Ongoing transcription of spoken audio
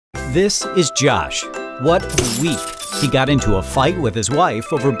This is Josh. What a week. He got into a fight with his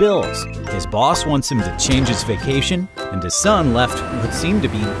wife over bills. His boss wants him to change his vacation, and his son left what seemed to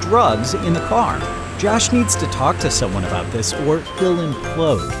be drugs in the car. Josh needs to talk to someone about this or he'll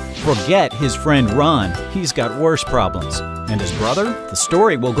implode. Forget his friend Ron, he's got worse problems. And his brother? The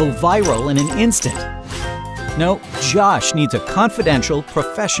story will go viral in an instant. No, Josh needs a confidential,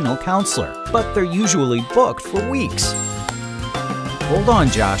 professional counselor, but they're usually booked for weeks. Hold on,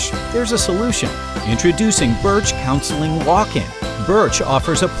 Josh, there's a solution. Introducing Birch Counseling Walk-In. Birch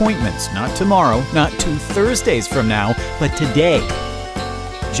offers appointments, not tomorrow, not 2 Thursdays from now, but today.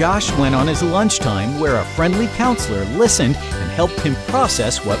 Josh went on his lunchtime where a friendly counselor listened and helped him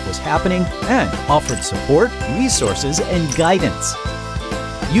process what was happening and offered support, resources, and guidance.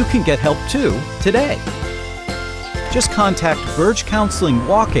 You can get help too today. Just contact Birch Counseling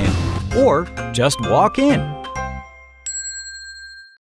Walk-In or just walk in.